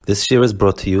This year is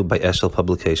brought to you by Eshel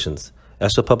Publications.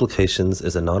 Eshel Publications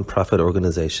is a non-profit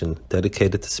organization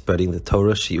dedicated to spreading the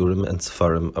Torah, Shiurim, and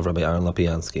Sefarim of Rabbi Aaron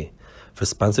Lapiansky. For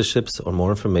sponsorships or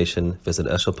more information, visit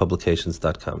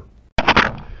eshelpublications.com.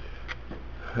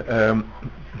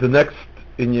 The next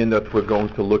inyan that we're going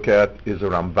to look at is a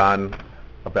Ramban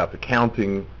about the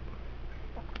counting,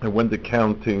 and when the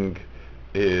counting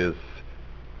is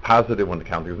positive, when the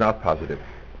counting is not positive.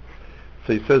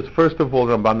 So he says, first of all,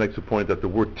 Ramban makes a point that the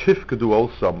word tifkedu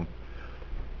osam,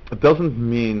 it doesn't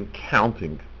mean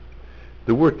counting.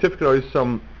 The word tifkedu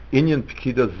osam, inyan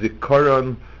pekida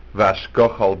zikaron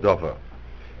vashgoch al dava.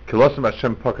 Kilosam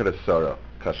Hashem pakad esara,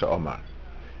 kasha omar.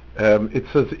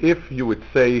 It's as if you would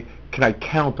say, can I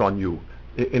count on you?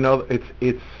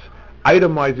 It's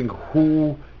itemizing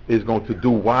who is going to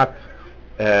do what,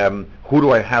 who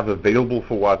do I have available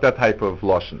for what, that type of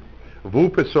lashon. Vu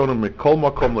personam mikol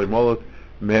makom leimolot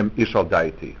mem ishal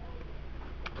daiti.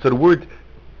 So the word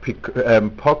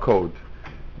pakod,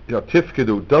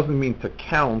 tifkedu, doesn't mean to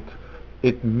count,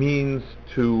 it means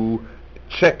to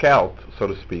check out, so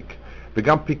to speak.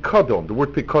 Begam pikodon, the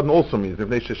word pikodon also means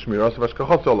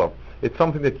it's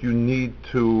something that you need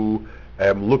to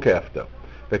look after.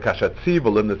 So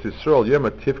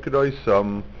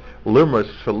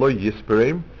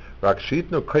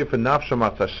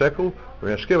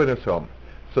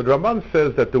the Ramban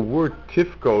says that the word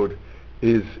tifkod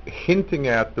is hinting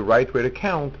at the right way to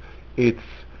count. It's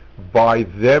by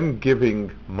them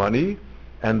giving money,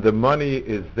 and the money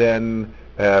is then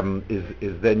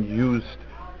used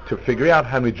to figure out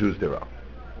how many Jews there are.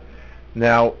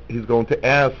 Now he's going to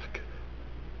ask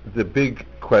the big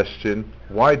question: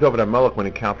 why David HaMelech, when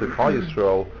he counted Klal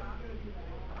Yisrael,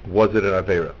 was it an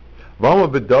Avera? V'amar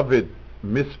b'David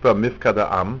mispa mifkad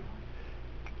ha'am.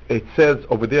 It says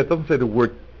over there, it doesn't say the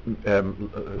word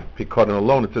pikodon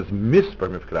alone, it says mispar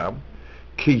mifkadam,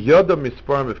 ki yoda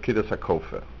mispar mifkidas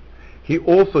hakofer. He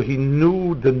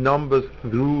knew the numbers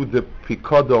through the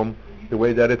pikodon the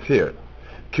way that it's here.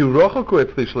 Ki rochaku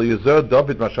etzli shel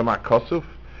David mashama kosuf,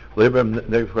 he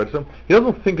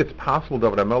doesn't think it's possible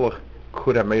David HaMelech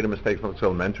could have made a mistake from it's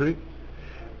elementary.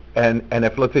 And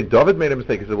if, let's say, David made a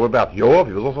mistake, he said, what about Yoav?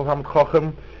 He was also some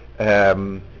chochem.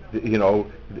 And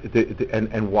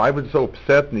why was he so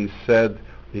upset? And he said,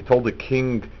 he told the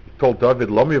king, he told David,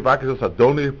 Lomi Yavakas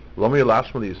Adoni, Lomi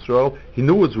Lashma Yisrael. He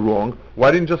knew it was wrong.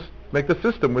 Why didn't he just make the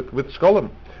system with Shkolim?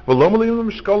 Well, Lomi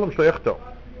Shkolim Shleachto.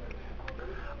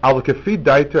 Al Kafi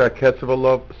Daiter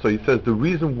Aketzavalov. So he says the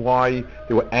reason why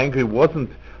they were angry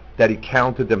wasn't that he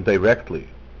counted them directly.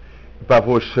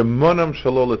 Bavor Shemonam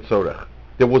Shalol Etzorech.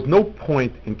 There was no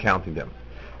point in counting them.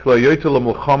 He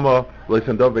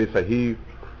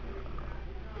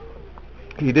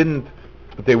didn't,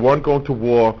 they weren't going to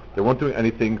war, they weren't doing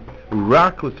anything. The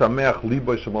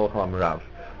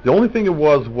only thing it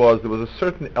was there was a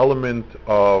certain element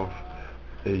of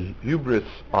hubris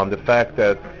on the fact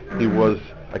that he was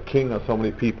a king of so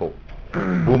many people.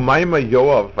 That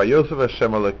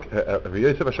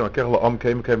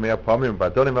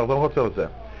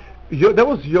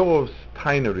was Yoav's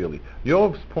taina, really.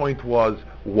 Yoav's point was,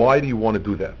 why do you want to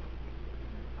do that?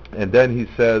 And then he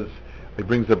says, he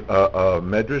brings up a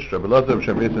medrash, Rabbi Lazar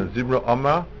Shemes and Zimra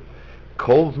Amma,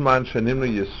 Kolzman Shanimna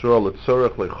Yisrael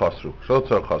Etzorech Lechasru.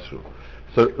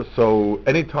 So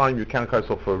anytime you count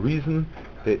yourself for a reason,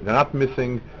 they're not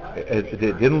missing, they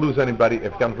didn't lose anybody.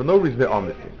 If you count for no reason, they are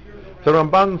missing. So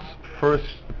Ramban's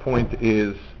first point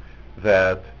is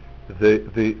that the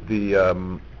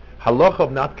halacha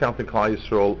of not counting Klal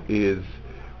Yisrael is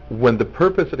when the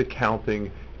purpose of the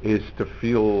counting is to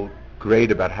feel great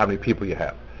about how many people you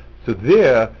have. So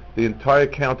there, the entire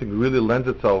counting really lends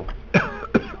itself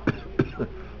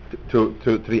to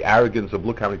the arrogance of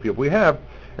look how many people we have,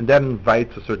 and that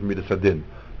invites a certain midas hadin.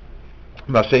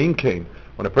 Mashain Kain,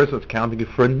 when a person is counting it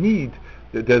for a need,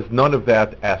 there's none of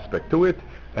that aspect to it,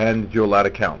 and you're allowed to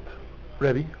count.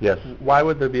 Rebbe? Yes. Why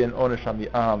would there be an onish on the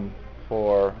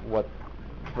for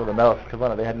the Melech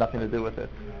Kavanah? They had nothing to do with it.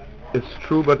 It's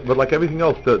true, but like everything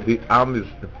else, the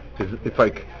is it's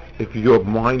like if your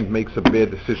mind makes a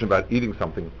bad decision about eating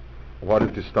something, why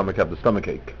does your stomach have the stomach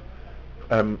ache?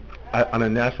 On a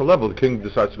national level, the king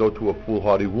decides to go to a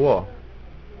foolhardy war.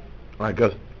 I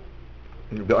guess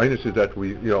the honest is that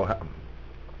we,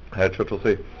 HaTorah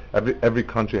say every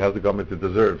country has the government it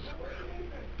deserves.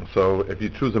 So if you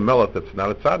choose a melech that's not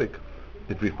a tzaddik,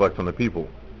 it reflects on the people.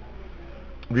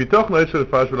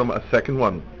 A second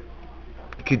one.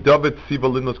 Ki David siva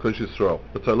lindos kodesh Yisrael.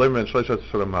 That's a layman shleishat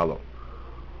Yisrael malo.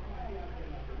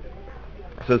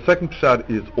 So the second pshat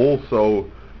is also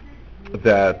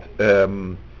that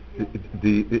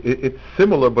it's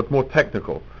similar but more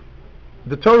technical.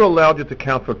 the Torah allowed you to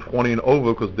count from 20 and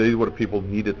over because they were the people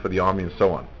needed for the army and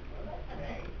so on.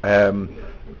 And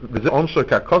because that's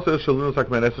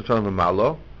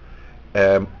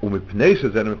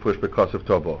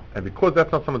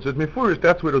not so much mefurish,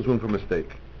 that's where there's room for mistake.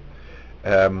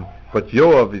 But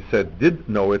Yoav, he said, did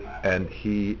know it, and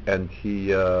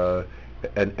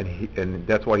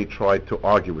that's why he tried to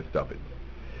argue with David.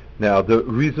 Now, the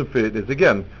reason for it is,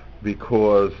 again,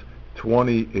 because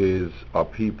 20 are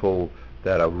people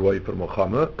that are roy for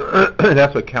Muhammad, and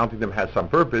that's why counting them has some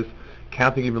purpose.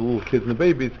 Counting even little kids and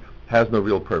babies has no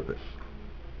real purpose.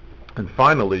 And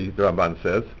finally, the Ramban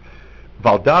says,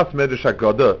 Valdas Medrash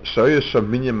Agoda Shoyesh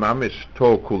Minyam Mamish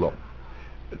To Kulam.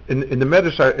 In the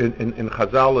Medrash in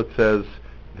Chazal it says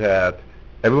that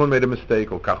everyone made a mistake.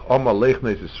 Okach Oma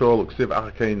Lechnes Yisrael Uksiv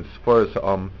Achakain Sforas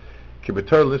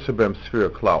Kibetor Lisabem Sfira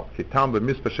Klau Kitam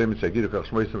BeMispa Shem Yisagidu Kach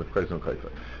Shmoisim Efkreizim Kaifa.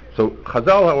 So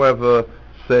Chazal, however,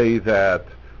 say that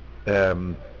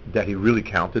he really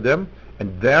counted them,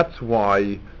 and that's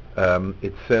why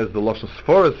it says the Lashon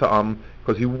Sforas Ha'am,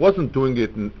 because he wasn't doing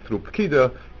it through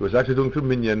Pekida, he was actually doing it through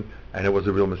Minyan, and it was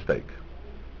a real mistake.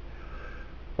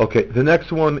 Okay, the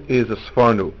next one is a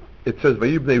Sfarnu. It says,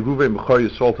 Vayibnei Ruven B'chor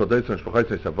Yisrael Todetzim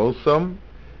Shpachaytzei Savosam.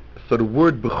 So the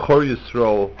word B'chor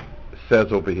Yisrael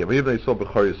says over here, Vayibnei Yisrael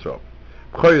B'chor Yisrael.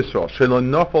 B'chor Yisrael, Shelo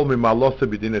Nafal Mimalose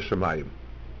B'dinei Shemayim.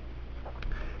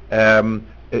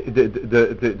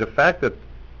 The fact that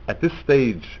at this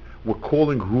stage we're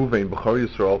calling Ruven B'chor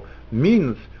Yisrael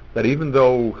means that even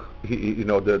though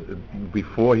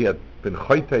before he had been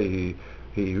Chayte,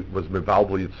 he was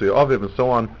Mevalbel Yitzui Aviv and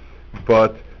so on,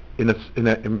 but in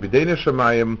B'dinei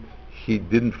Shemayim he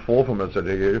didn't fall from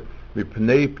Azarei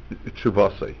Mipnei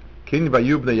Tshuvasei. Kin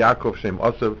Vayub Bnei Yaakov Shem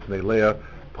Asav Bnei Leah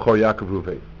B'chor Yaakov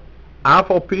Ruven.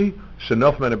 Afal Pi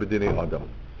Shenof Mena B'dinei Adam.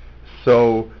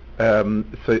 So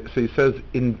he says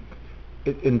in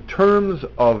terms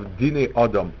of Dinei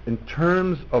Adam, in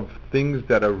terms of things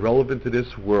that are relevant to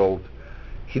this world,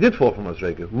 he did fall from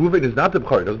Azrega. Reuven is not the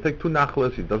B'chor. He doesn't take two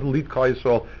nachlas. He doesn't lead Kal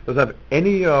Yisrael. Doesn't have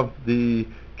any of the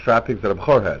trappings that a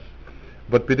B'chor has.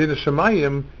 But B'dinei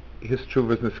Shemayim, his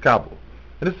tshuva is niskabel.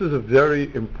 And this is a very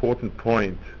important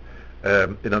point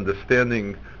in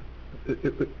understanding.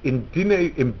 In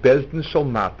Bezdin Shel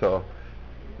Mata,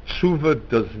 tshuva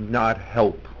does not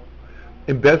help.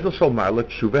 In Bezdin Shel Ma'ala,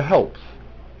 tshuva helps.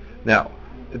 Now,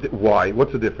 why?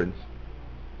 What's the difference?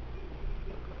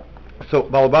 So,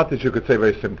 Malabatis, you could say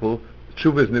very simple.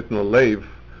 Tshuva is nitn l'leiv.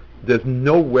 There's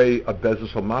no way a Bezdin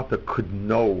Shel Mata could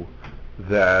know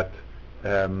that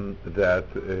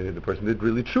the person did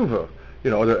really tshuva.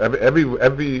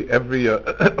 Every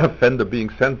offender being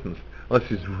sentenced, unless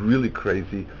he's really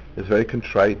crazy, is very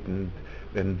contrite and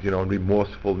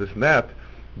remorseful, this and that.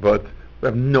 But we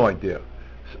have no idea.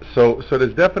 So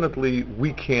there's definitely,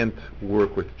 we can't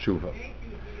work with tshuva.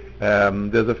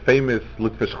 There's a famous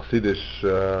Litvish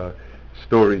Chassidish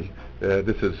story.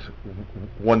 This is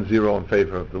 1-0 in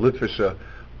favor of the Litvisha,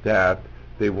 that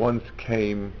they once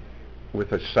came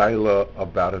with a shaila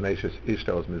about an Eishes Ish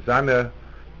that was mizaneh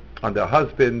on their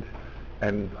husband,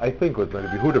 and I think it was going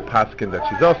to be Huda Paskin that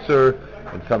she's Osir,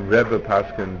 and some Rebbe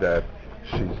Paskin that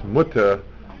she's Mutter,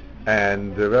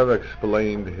 and the Rebbe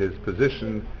explained his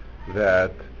position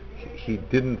that he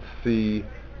didn't see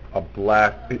a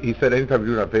black, he said anytime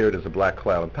you do an Aveira there's a black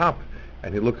cloud on top,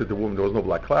 and he looked at the woman, there was no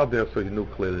black cloud there, so he knew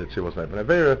clearly that she wasn't an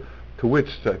Aveira, to which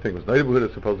I think it was Neighborhood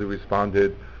that supposedly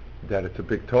responded that it's a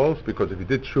big toast, because if you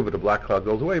did tshuva, the black cloud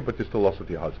goes away, but you still lost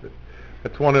with your husband.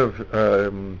 That's one of,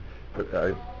 I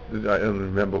don't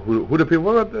remember who the people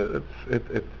were,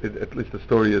 at least the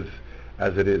story is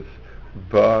as it is.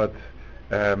 But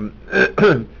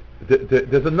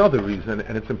there's another reason,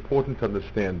 and it's important to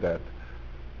understand that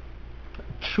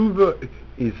tshuva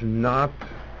is not,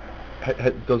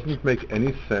 doesn't make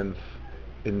any sense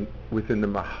within the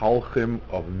mahalchim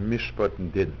of mishpat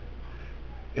and din.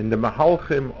 In the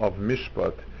mahalchim of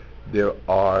mishpat, there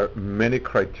are many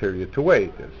criteria to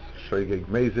weigh. There's shoygeg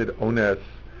mezid, ones,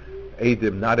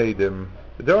 edim, not edim.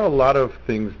 There are a lot of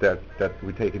things that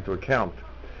we take into account.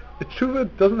 The tshuva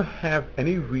doesn't have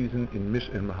any reason in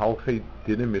mahalchei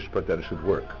din and mishpat that it should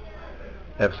work.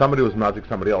 If somebody was magic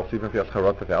somebody else, even if he has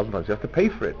charot for $1,000, you have to pay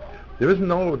for it. There is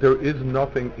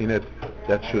nothing in it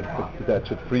that should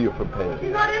free you from paying.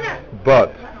 She's not in it.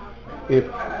 But if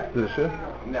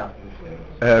no.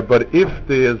 But if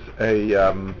there's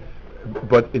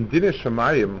but in Dinei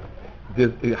Shemayim,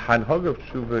 there's a hanhag of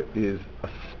tshuva is a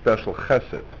special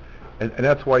chesed, and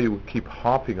that's why you keep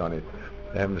harping on it.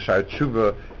 The shayat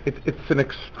tshuva, it's an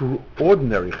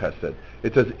extraordinary chesed.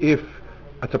 It's as if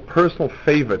it's a personal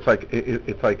favor. It's like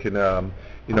in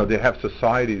they have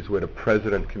societies where the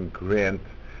president can grant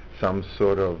some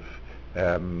sort of,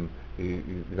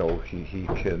 he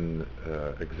can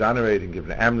exonerate and give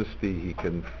an amnesty. He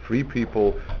can free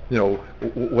people.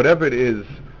 Whatever it is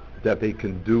that they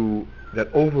can do that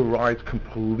overrides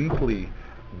completely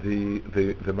the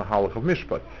Mahalach of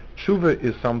Mishpat. Tshuva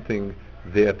is something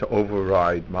there to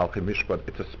override Malchei Mishpat.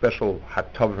 It's a special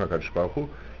HaTorah from HaKadosh Baruch Hu.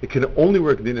 It can only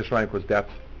work in Din Yisrael because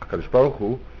that's HaKadosh Baruch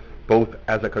Hu, both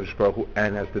as HaKadosh Baruch Hu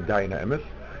and as the Dayan HaEmes.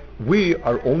 We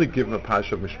are only given a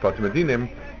parsha of Mishpatim Medinim,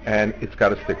 and it's got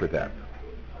to stick with that.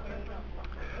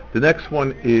 The next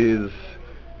one is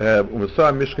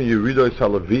Umasar Mishkan Yeridos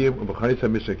Halavim Ubachanisa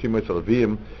Mishkan Kimois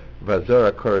Halavim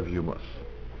Vazar Akarav Yumas.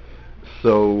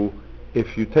 So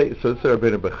if you take, so it's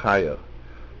Rabbeinu Bechaya.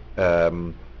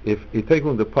 If you take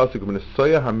on the pasuk,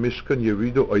 Umasar HaMishkan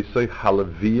Yerido Oisoi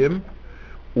Halavim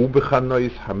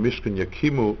Ubechanois HaMishkan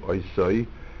Yakimu Oisoi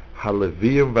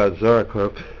Halavim Vazar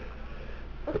Akarav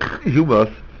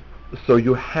Yumas. So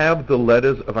you have the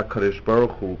letters of HaKadosh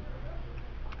Baruch Hu,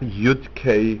 Yud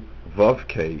K, Vav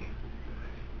K,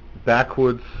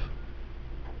 backwards.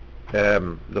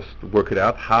 Let's work it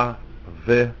out. Ha,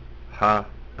 Ve, Ha,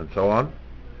 and so on.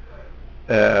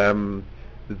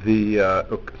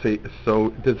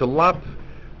 So there's a lot.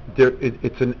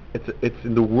 It's in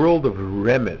the world of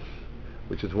Remes,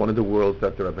 which is one of the worlds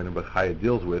that the Rabbeinu Bechaya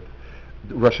deals with.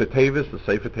 Rosh Tevis, the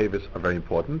Sefer Tevis, are very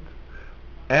important.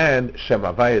 And Shem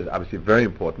Havai is obviously very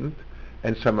important,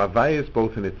 and Shem Havai is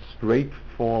both in its straight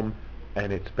form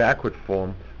and its backward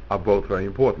form are both very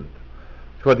important.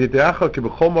 Wherever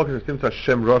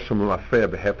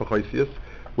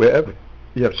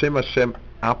you have Shem Hashem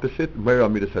opposite, Meir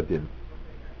Midas Hadin.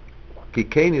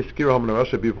 Kikein Yiskir Ham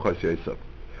Narasha B'Chos Yosef.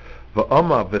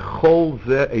 V'Ama V'Chol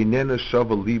Ze Einena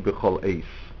Shava Li B'Chol Eis.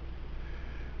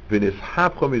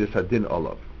 V'Nishapcha Midas Hadin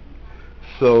Olav.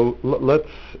 So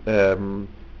let's.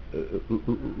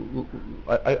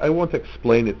 I want to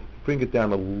explain it, bring it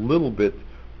down a little bit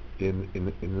in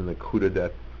the Nakuda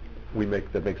that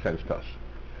makes sense to us.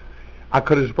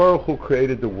 HaKadosh Baruch Hu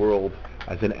created the world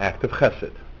as an act of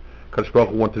chesed. HaKadosh Baruch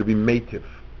Hu wanted to be meitiv.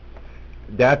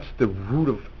 That's the root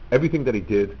of everything that he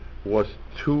did, was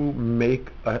to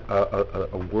make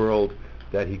a world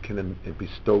that he can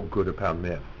bestow good upon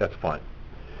man. That's fine.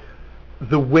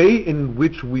 The way in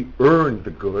which we earn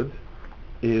the good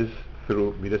is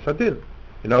through Midas Hadin.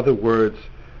 In other words,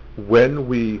 when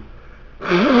we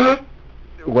have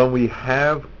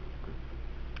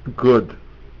good,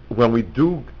 when we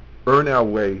do earn our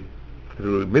way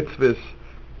through mitzvahs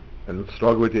and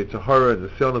struggle with Yetzer Hara and the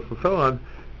Sionis and so on,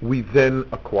 we then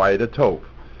acquire the Tov.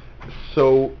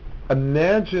 So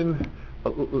imagine,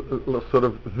 sort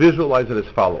of visualize it as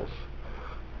follows.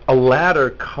 A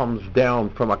ladder comes down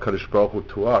from HaKadosh Baruch Hu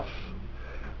to us.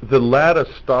 The ladder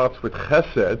starts with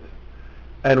chesed,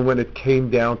 and when it came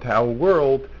down to our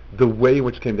world, the way in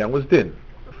which it came down was din.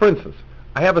 For instance,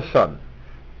 I have a son,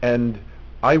 and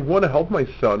I want to help my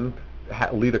son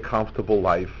lead a comfortable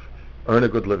life, earn a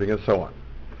good living, and so on.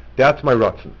 That's my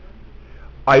ratzon.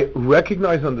 I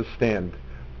recognize and understand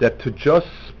that to just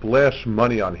splash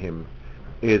money on him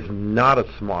is not a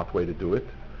smart way to do it.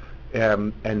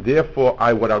 And therefore,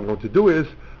 what I'm going to do is,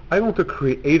 I'm going to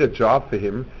create a job for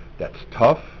him that's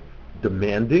tough,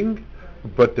 demanding,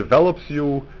 but develops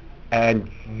you, and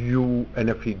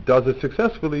if he does it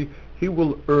successfully, he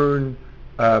will earn,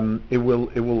 it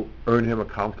will earn him a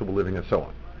comfortable living and so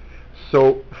on.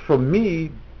 So for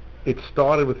me, it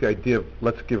started with the idea of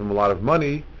let's give him a lot of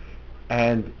money,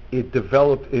 and it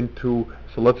developed into,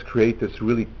 so let's create this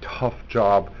really tough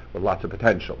job with lots of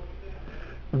potential.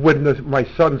 When my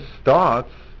son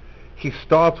starts, he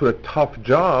starts with a tough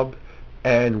job,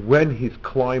 and when he's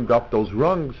climbed up those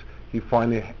rungs, he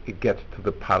finally gets to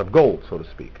the pot of gold, so to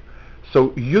speak. So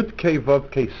Yud Kei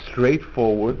Vav Kei,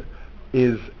 straightforward,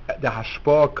 is the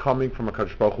hashpah coming from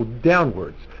HaKadosh Baruch Hu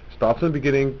downwards. Starts in the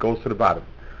beginning, goes to the bottom.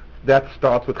 That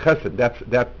starts with chesed.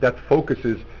 That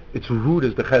focuses, its root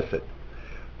is the chesed.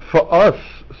 For us,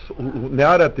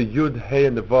 now that the Yud, Hey,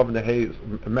 and the Vav and the Hey,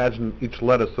 imagine each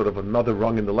letter sort of another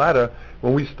rung in the ladder.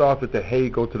 When we start with the Hey,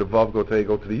 go to the Vav, go to Hey,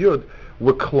 go to the Yud,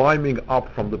 we're climbing up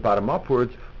from the bottom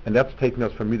upwards, and that's taking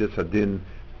us from Midas Hadin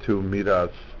to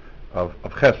Midas of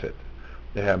Chesed.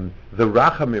 The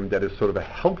Rachamim, that is sort of a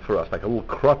help for us, like a little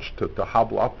crutch to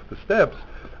hobble up the steps,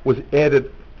 was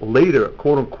added later,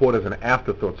 quote unquote, as an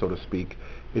afterthought, so to speak,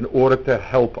 in order to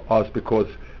help us, because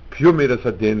pure Midas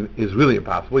Hadin is really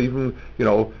impossible. Even,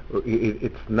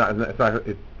 it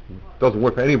doesn't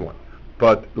work for anyone.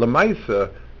 But Lamaisa,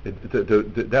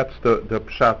 that's the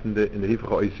pshat in the Hifcha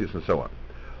Oisius and so on.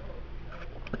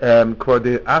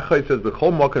 Kvadei Achai says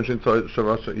B'chol Mokan Shin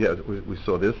Shavash. Yes, we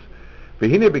saw this.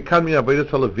 V'hine Bikan Min Avodas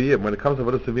HaLeviyim. When it comes to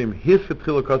Avodas HaLeviyim, His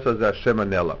V'tchilu Kosa Ze Hashem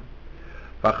Anela.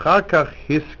 V'achar Kach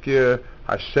Hiskir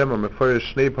Hashem HaMefoyer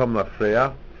Shnei Pam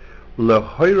Lafreya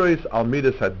Lehoirois Al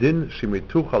Midas Hadin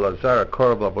Shemituch Al Azar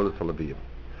HaKorav L'Avodas HaLeviyim.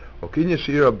 Okin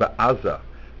Yeshira Ba'aza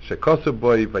Shekosu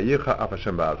Boi Vayicha Af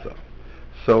Hashem Ba'aza.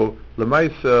 So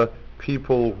Lemaisa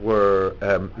people were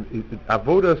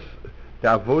avodas. The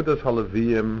avodas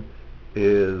halaviyim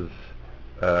is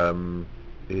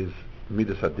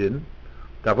midas hadin.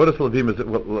 The avodas halaviyim is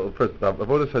first. The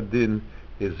avodas hadin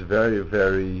is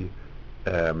very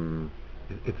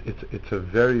it's a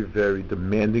very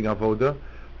demanding avoda.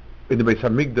 In the Beis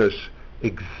Hamikdash,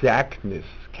 exactness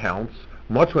counts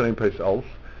much more than any place else.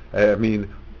 I mean,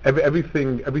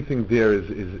 everything there is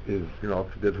if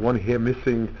there's one hair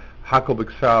missing, hakol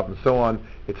b'ksav and so on.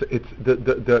 It's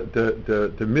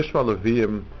the Mishmar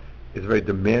Leviyim is very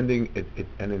demanding.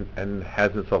 And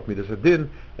has in itself midas hadin,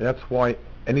 and that's why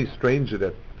any stranger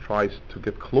that tries to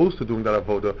get close to doing that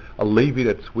avoda, a Levi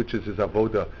that switches his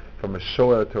avoda from a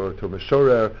shorer to a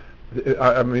meshorer,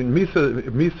 I mean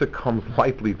Misa comes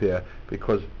lightly there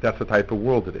because that's the type of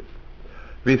world it is.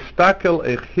 V'stakel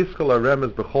eich hiskel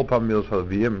aremes b'chol pam midas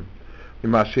halaviyim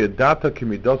imashe data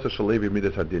kimidosa shalevi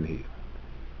midas hadin hi.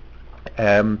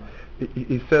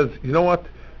 He says, you know what?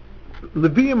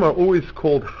 Leviyim are always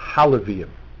called Halaviyim.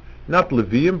 Not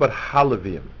Leviyim, but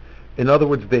Halaviyim. In other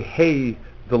words, the hay,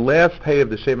 the last hay of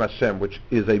the Shem Hashem, which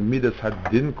is a Midas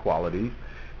Hadin quality,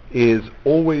 is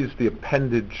always the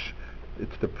appendage,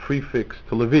 it's the prefix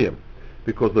to Leviyim,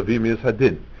 because Leviyim is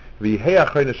Hadin. V'hei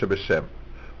achayna shebeshem.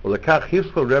 Ulekach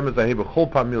hiskol remez ahi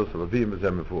b'chol pam milas Leviyim is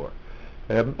emevur.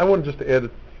 I want just to add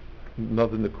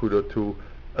another nekuda to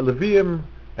Leviyim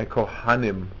and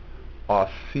Kohanim are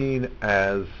seen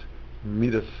as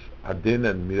Midas Hadin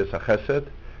and Midas HaChesed.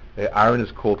 Aaron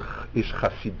is called Ish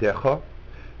Chasidecha.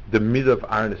 The middle of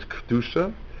Aaron is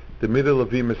Kedusha. The middle of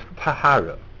Levim is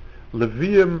Tahara.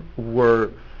 Levim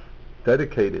were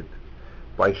dedicated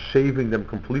by shaving them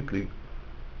completely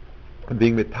and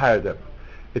being mitayar them.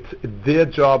 Their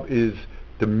job is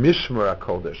the Mishmar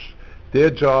HaKodesh. Their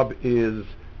job is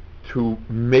to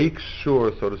make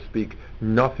sure, so to speak,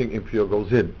 nothing impure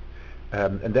goes in.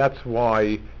 And that's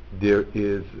why there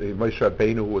is Moshe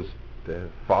Rabbeinu, who was the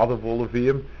father of all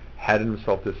Levim, had in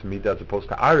himself this midah, as opposed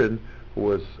to Aaron, who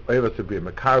was Oivas to be a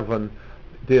Mekarvan.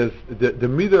 There's the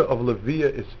midah of Leviah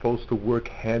is supposed to work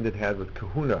hand in hand with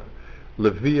Kahuna.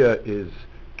 Leviah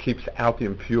keeps out the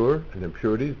impure and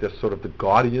impurities. They're sort of the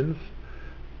guardians,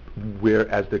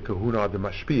 whereas the Kahuna are the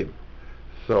Mashpiyim.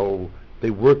 So they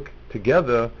work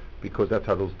together because that's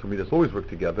how those two midas always work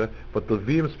together. But the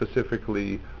Levim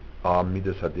specifically are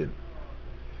midas hadin.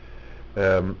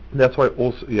 That's why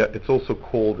also, it's also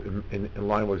called in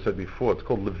line with what I said before. It's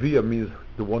called Leviah, means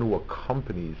the one who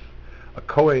accompanies. A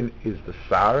Kohen is the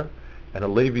Sar, and a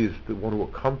Levi is the one who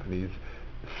accompanies.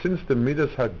 Since the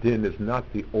midas hadin is not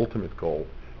the ultimate goal,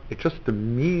 it's just the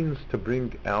means to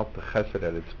bring out the chesed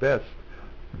at its best.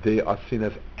 They are seen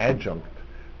as adjunct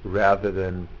rather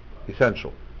than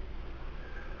essential.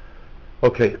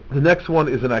 Okay, the next one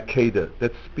is an Akedah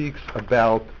that speaks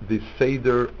about the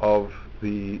Seder of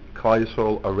the Klal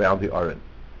Yisrael around the Aron.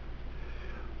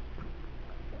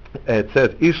 It says,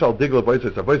 Ishal Digla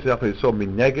Voices,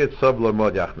 Mineged Sav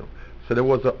L'Mod Yachnu. So there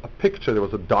was a picture, there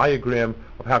was a diagram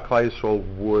of how Klal Yisrael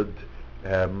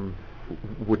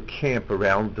would camp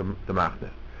around the Machne.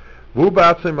 Vu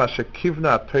ba'atzim asher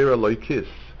kivna Torah loikis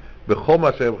b'chol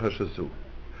ma'aseh v'chashazu.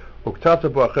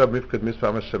 Uktzat bo acher mifkad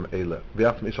misvam Hashem eila.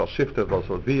 V'yachim ishal shifter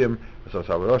v'al-salviyim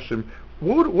v'al-salvaroshim.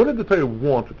 What did the Torah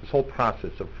want with this whole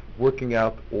process of working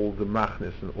out all the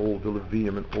machnes and all the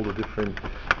Levim and all the different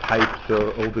types,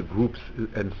 all the groups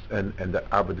and the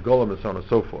Abed Golem and so on and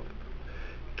so forth?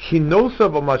 Kinosa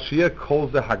v'mashiach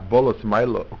calls the Hagbolos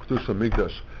Maila Uktusha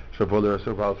Migdash Shavolei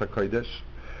Rasul HaKodesh.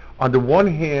 On the one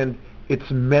hand,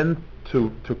 it's meant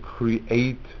to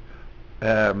create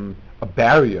a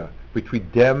barrier between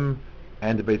them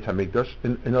and the Beit HaMikdash.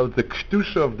 In other words, the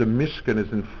Kedusha of the Mishkan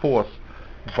is enforced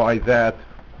by that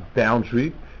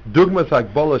boundary. Just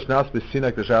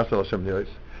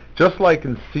like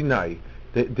in Sinai,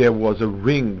 there was a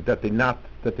ring that they not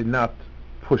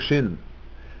push in.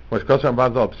 And so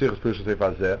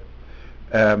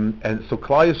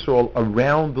Klal Yisrael,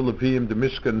 around the Levim, the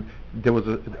Mishkan, there was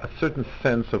a certain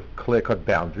sense of clear-cut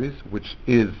boundaries, which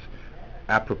is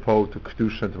apropos to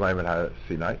Kedusha and to Maimon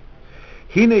Sinai.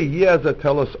 There's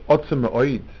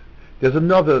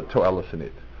another to'elas in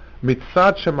it.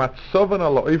 Mitzad shematzovan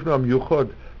ala oivnu amyuchod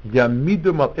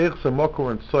yamidu mal erch zemokor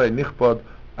and soy nichbod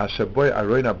asher boy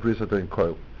aroina brisa doin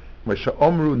koil. Moshe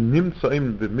Omru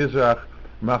nimtzaim b'mizrach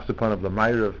machzepanav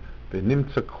l'mayrav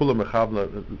v'nimtza kula mechavla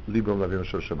libram lavim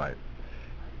shor shemayim.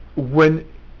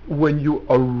 When you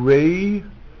array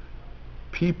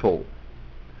people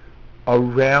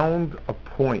around a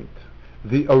point,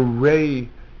 the array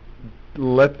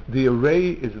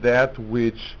is that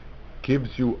which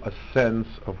gives you a sense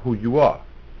of who you are.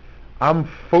 I'm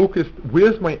focused,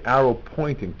 where's my arrow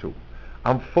pointing to?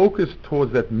 I'm focused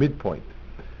towards that midpoint.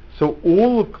 So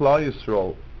all of Klal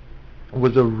Yisrael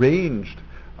was arranged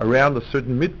around a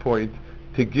certain midpoint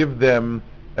to give them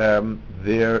to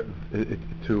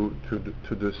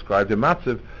describe the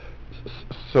matziv.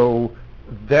 So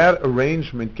that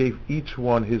arrangement gave each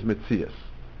one his metzias.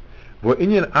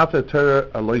 V'inyan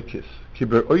HaTorah aloikis ki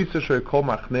beroisa she'kol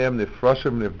machneim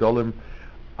nefrashim nevdolim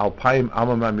alpayim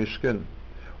amama mishkan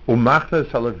umachnes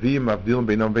halavim avdilim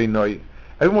beinom beinoi.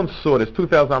 Everyone saw there's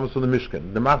 2,000 amos on the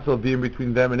Mishkan. The machzal avim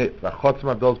between them and it. V'chotzim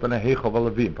avdols ben ha'heichov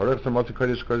alavim. Parech samotzi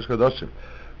kodesh kodesh kodoshim.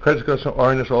 Kodesh kodoshim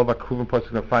orinish all v'akuvim posik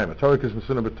nafayim. HaTorah kis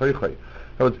mesuna b'toichai.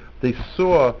 They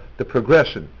saw the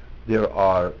progression. There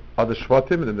are other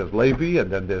Shvatim, and then there's Levi,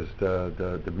 and then there's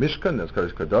the Mishkan, there's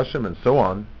Kodesh Kodoshim, and so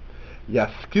on.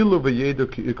 Yaskilu v'yedu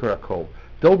ki ikar hakol.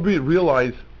 They'll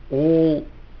realize all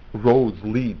roads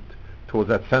lead towards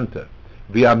that center.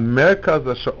 V'yamerkaz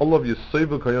asher olav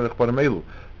yisoivu kayon echbarim.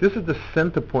 This is the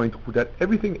center point that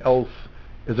everything else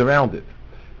is around it.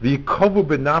 V'yikovu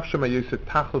b'nafshem ha'yoseh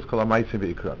tachlos kol ha'maisim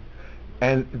v'ikran.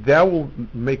 And that will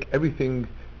make everything.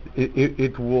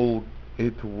 It will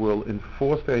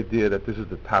enforce the idea that this is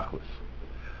the tachlis.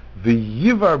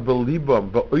 V'yivar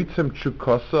b'libam ba'oitzem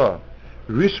tshukasa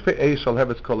rish ve'ei shall have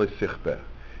its kol sichbeh.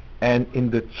 And in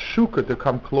the tshuka, to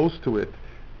come close to it,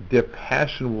 their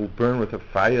passion will burn with a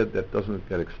fire that doesn't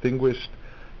get extinguished.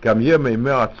 Gam yeh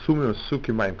meimeh atzumim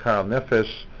sukim ma'im karal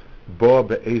nefesh bo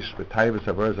be'eish v'tayves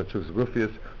avaras atshuk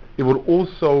zgufias. It will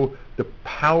also, the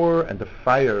power and the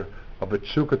fire of a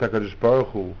tshuka HaKadosh Baruch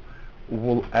Hu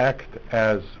will act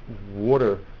as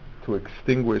water to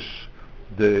extinguish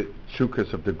the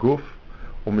chukas of the guf.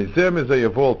 And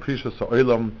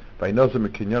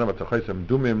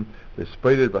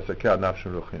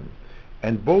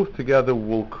both together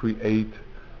will create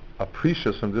a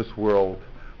precious from this world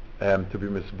to be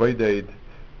misboided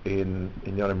in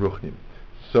Yanim Ruchnim.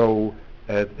 So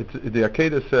the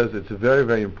Akedah says it's very,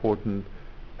 very important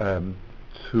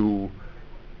to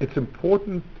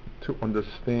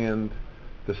understand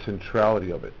the centrality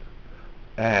of it.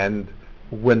 And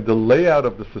when the layout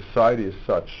of the society is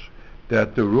such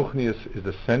that the Ruchnius is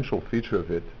the central feature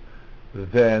of it,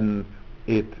 then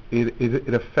it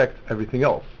affects everything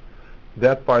else.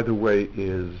 That, by the way,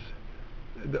 is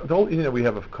the whole that we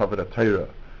have of covered HaTorah,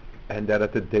 and that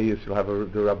at the dais you'll have the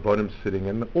Rabbanim sitting,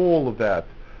 and all of that.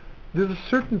 There's a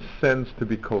certain sense to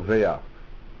be koveya.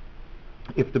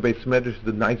 If the Beis Medrash is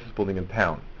the nicest building in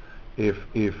town, it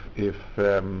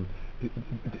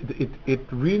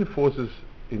reinforces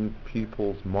in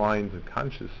people's minds and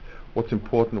conscious what's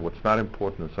important, what's not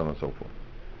important, and so on and so forth.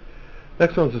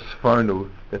 Next one is a Sfarnu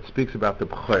that speaks about the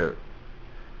B'chair,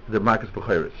 the Marcus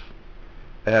B'chairis.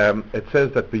 It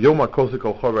says that B'yom HaKosik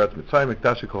Kol Chor Eretz Mitzrayim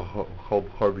Mikdashi Kol Chor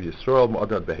B'Yisrael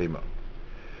Ma'adad Behema.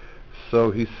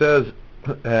 So he says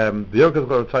B'yom HaKosik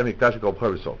Kol Mitzrayim Mikdashi Kol Chor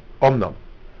B'Yisrael Omnam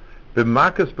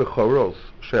B'Marcus B'choros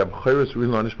She'Ab'chairis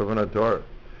Rilanish B'Vanador.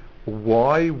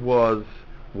 Why were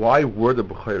the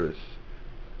B'chairis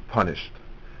punished?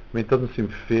 I mean, it doesn't seem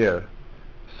fair.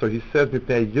 So he says, the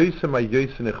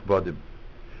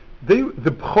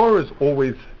B'chor is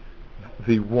always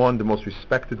the one, the most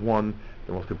respected one,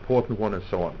 the most important one, and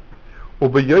so on.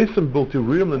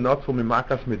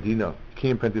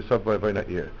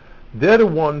 They're the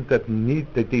ones that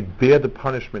they bear the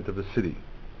punishment of the city.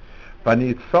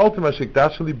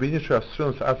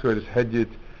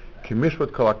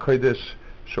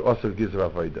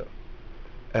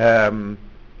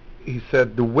 He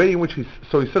said the way in which he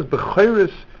says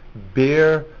B'chairis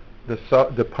bear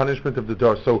the punishment of the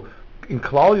door. So in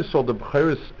Klal Yisrael, the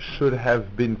B'chairis should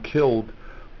have been killed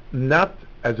not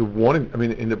as a warning. I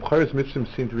mean, in the B'chairis mitzvah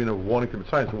seem to be a warning to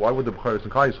Mitzrayim. So why would the B'chairis in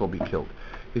Klal Yisrael be killed?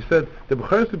 He said the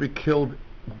B'chairis would be killed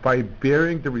by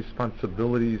bearing the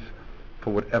responsibilities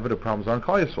for whatever the problems are in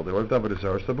Klal Yisrael. They whatever the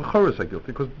Zerus, the B'chairis are guilty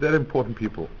because they're important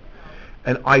people.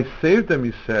 And I saved them,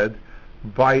 he said,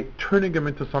 by turning them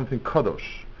into something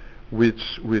kadosh, which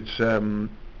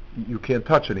you can't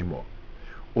touch anymore.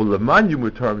 So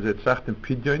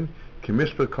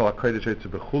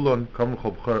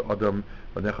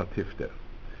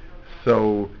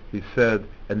he said,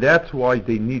 and that's why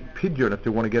they need pidyon if they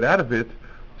want to get out of it,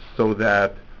 so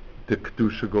that the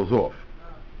kedusha goes off.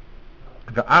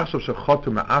 Now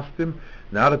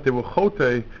that they were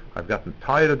chotei, I've gotten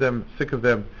tired of them, sick of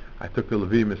them. I took the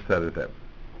Levim instead of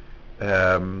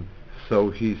them. So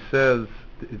he says,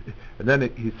 and then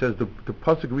he says the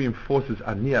pasuk reinforces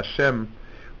Ani Hashem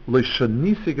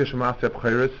le'shanisi geshemasi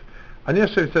abchayres. Ani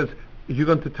Hashem says, you're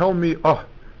going to tell me, so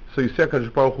you say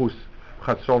HaKadosh Baruch Hu's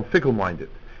chatzron fickle-minded.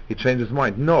 He changed his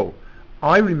mind. No,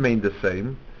 I remain the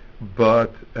same,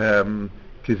 but kizeh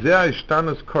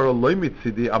ishtanas kara loy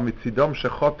mitzidi al mitzidam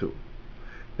shechotu.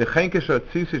 Dechen kesher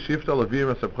tzisi shifta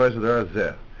levim asabchayres adar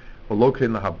hazeh v'lo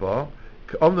kein lahaba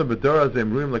k'om the bedar hazeh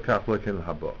imruim lekach lo kein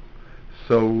lahaba.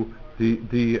 So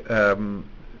the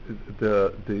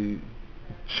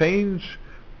change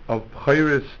of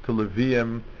Bchayris to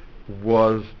Levium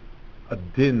was a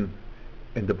din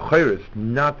in the Bchayris,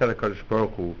 not that HaKadosh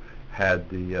Baruch Hu had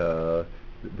the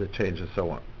change and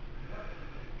so on.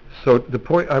 So the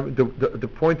point the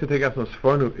point to take out from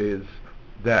Sforno is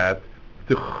that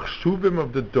the chshuvim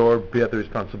of the door bear the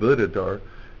responsibility of the door.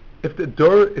 If the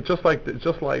door, it's just like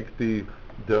the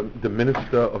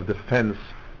minister of defense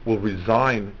will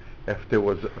resign if there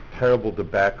was a terrible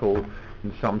debacle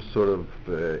in some sort of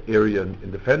area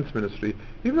in defense ministry,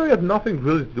 even though he had nothing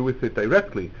really to do with it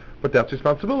directly, but that's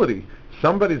responsibility.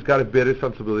 Somebody's got to bear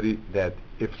responsibility that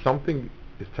if something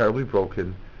is terribly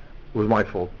broken, it was my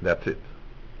fault, that's it.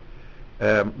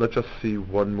 Let's just see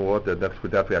one more, that's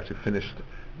with that we actually finished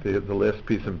the last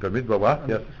piece in BaMidbar. What?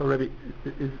 Yes. So Rabbi,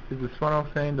 is the Sforno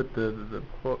saying that the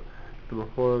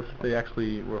Bechoros, they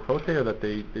actually were chotei, or that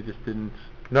they just didn't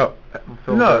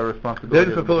fulfill their responsibilities? They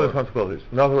didn't fulfill their responsibilities.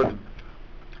 In other words,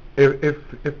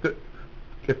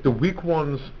 if the weak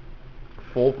ones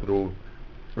fall through,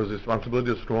 it was the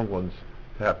responsibility of the strong ones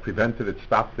to have prevented it,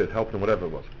 stopped it, helped them, whatever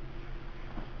it was.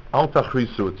 Al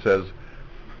tachrisu, it says,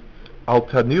 Al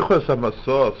tanichos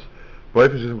hamasos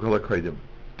v'oifeshim kol hakreidim.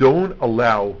 Don't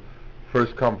allow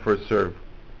first come, first serve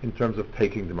in terms of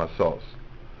taking the masos.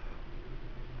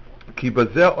 Ki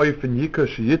bazeh oifen yika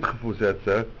sheyitchafu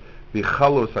zetzer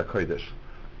v'chalos hakodesh.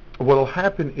 What will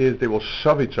happen is they will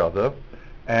shove each other,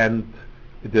 and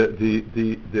the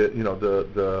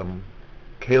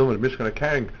kelim and Mishkan are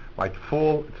carrying might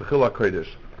fall. It's a chil hakodesh.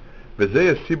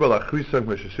 V'zeh yisiba lachrisam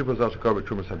v'shesiba zashakar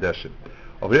b'trumas hadeshin.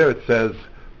 Over there it says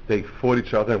they fought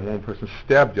each other and one person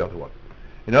stabbed the other one.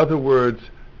 In other words,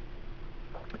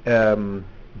 the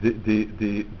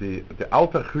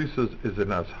Alta Chrisus is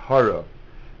an azhara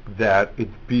that it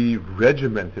be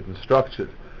regimented and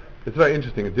structured. It's very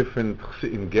interesting.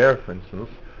 In Ger, for instance,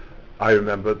 I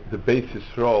remember the Beis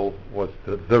Yisrael was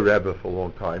the Rebbe for a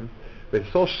long time. But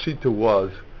his whole shita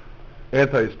was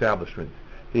anti-establishment.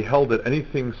 He held that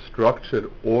anything structured,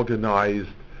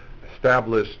 organized,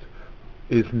 established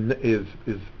is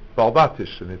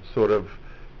balbatish, and it sort of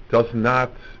does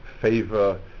not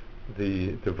favor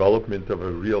the development of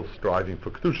a real striving for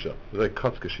kedusha. It was like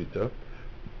katzkashita,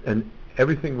 and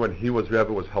everything when he was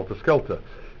Rebbe was helter-skelter.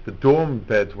 The dorm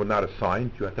beds were not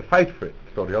assigned; you had to fight for it.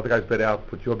 So the other guy's bed out,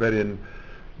 put your bed in,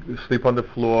 sleep on the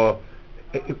floor,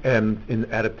 and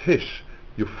at a tish,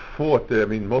 you fought.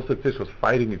 Most of the tish was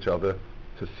fighting each other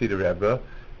to see the Rebbe,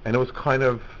 and it was kind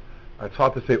of, it's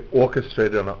hard to say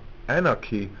orchestrated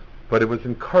anarchy, but it was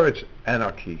encouraged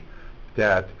anarchy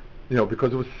that,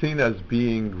 because it was seen as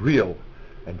being real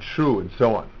and true and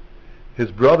so on.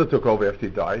 His brother took over after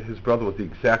he died. His brother was the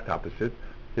exact opposite.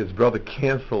 His brother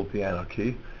canceled the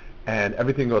anarchy, and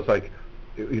everything was like,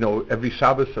 every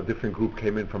Shabbos a different group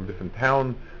came in from a different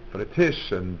town for the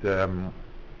tish, and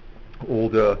all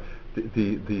the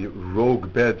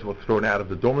rogue beds were thrown out of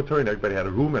the dormitory, and everybody had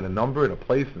a room and a number and a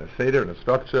place and a seder and a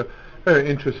structure. Very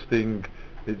interesting.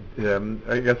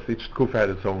 I guess each kufa had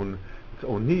its own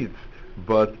needs.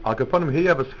 But al kapanim here you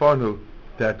have a sfarnu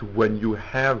that when you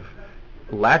have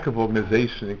lack of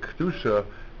organization in kedusha,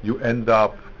 you end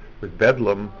up with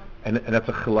bedlam, and that's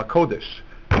a chila kodesh.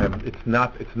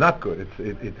 It's not good.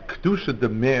 Kedusha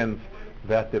demands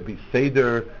that there be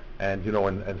seder and so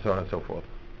on and so forth.